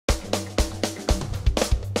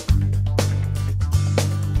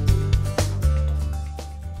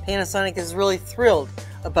Panasonic is really thrilled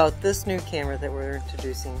about this new camera that we're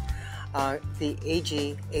introducing, the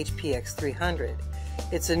AG HPX300.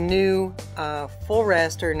 It's a new full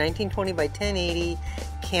raster 1920 by 1080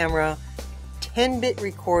 camera, 10-bit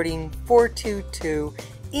recording, 422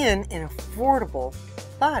 in an affordable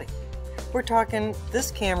body. We're talking this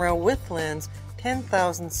camera with lens,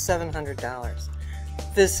 $10,700.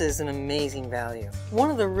 This is an amazing value. One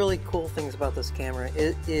of the really cool things about this camera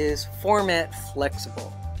is format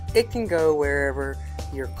flexible. It can go wherever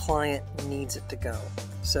your client needs it to go.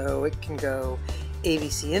 So it can go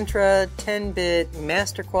AVC-Intra, 10-bit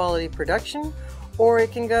master quality production, or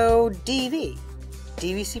it can go DV,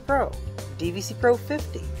 DVCPRO, DVCPRO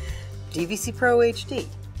 50, DVCPRO HD,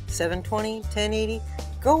 720, 1080,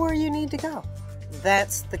 go where you need to go.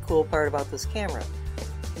 That's the cool part about this camera.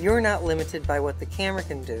 You're not limited by what the camera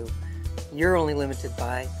can do, you're only limited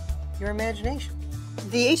by your imagination.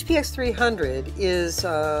 The HPX300 is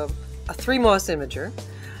a 3-MOS imager,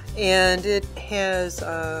 and it has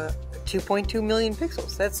 2.2 million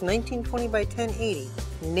pixels. That's 1920 by 1080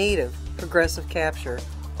 native progressive capture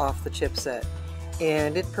off the chipset,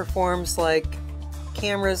 and it performs like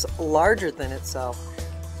cameras larger than itself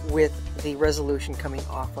with the resolution coming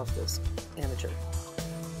off of this imager.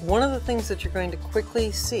 One of the things that you're going to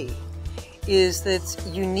quickly see is that it's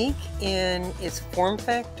unique in its form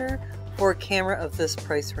factor for a camera of this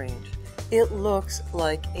price range. It looks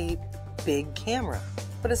like a big camera,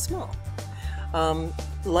 but it's small.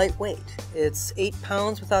 Lightweight. It's 8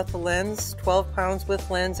 pounds without the lens, 12 pounds with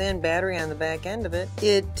lens and battery on the back end of it.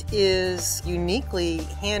 It is uniquely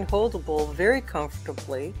hand-holdable very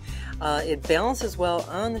comfortably. It balances well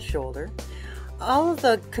on the shoulder. All of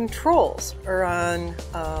the controls are on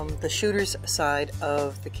the shooter's side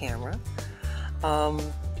of the camera.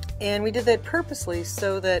 And we did that purposely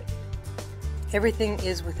so that everything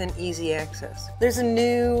is within easy access. There's a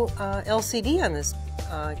new LCD on this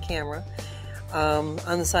camera,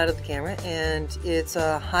 on the side of the camera, and it's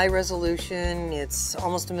a high resolution. It's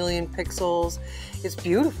almost 1 million pixels. It's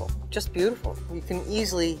beautiful, just beautiful. You can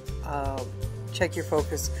easily check your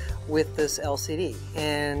focus with this LCD.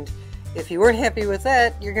 And if you weren't happy with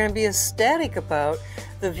that, you're going to be ecstatic about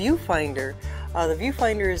the viewfinder. The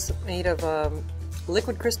viewfinder is made of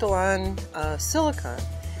liquid crystalline silicon,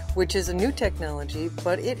 which is a new technology,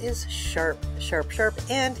 but it is sharp, sharp, sharp,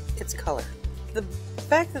 and it's color. The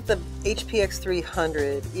fact that the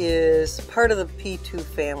HPX300 is part of the P2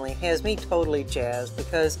 family has me totally jazzed,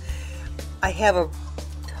 because I have a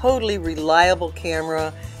totally reliable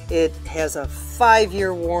camera. It has a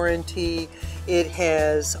 5-year warranty. It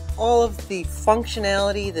has all of the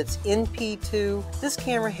functionality that's in P2. This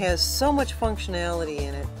camera has so much functionality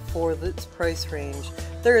in it for its price range.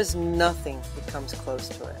 There is nothing that comes close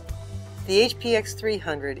to it. The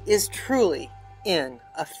HPX300 is truly in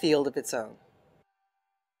a field of its own.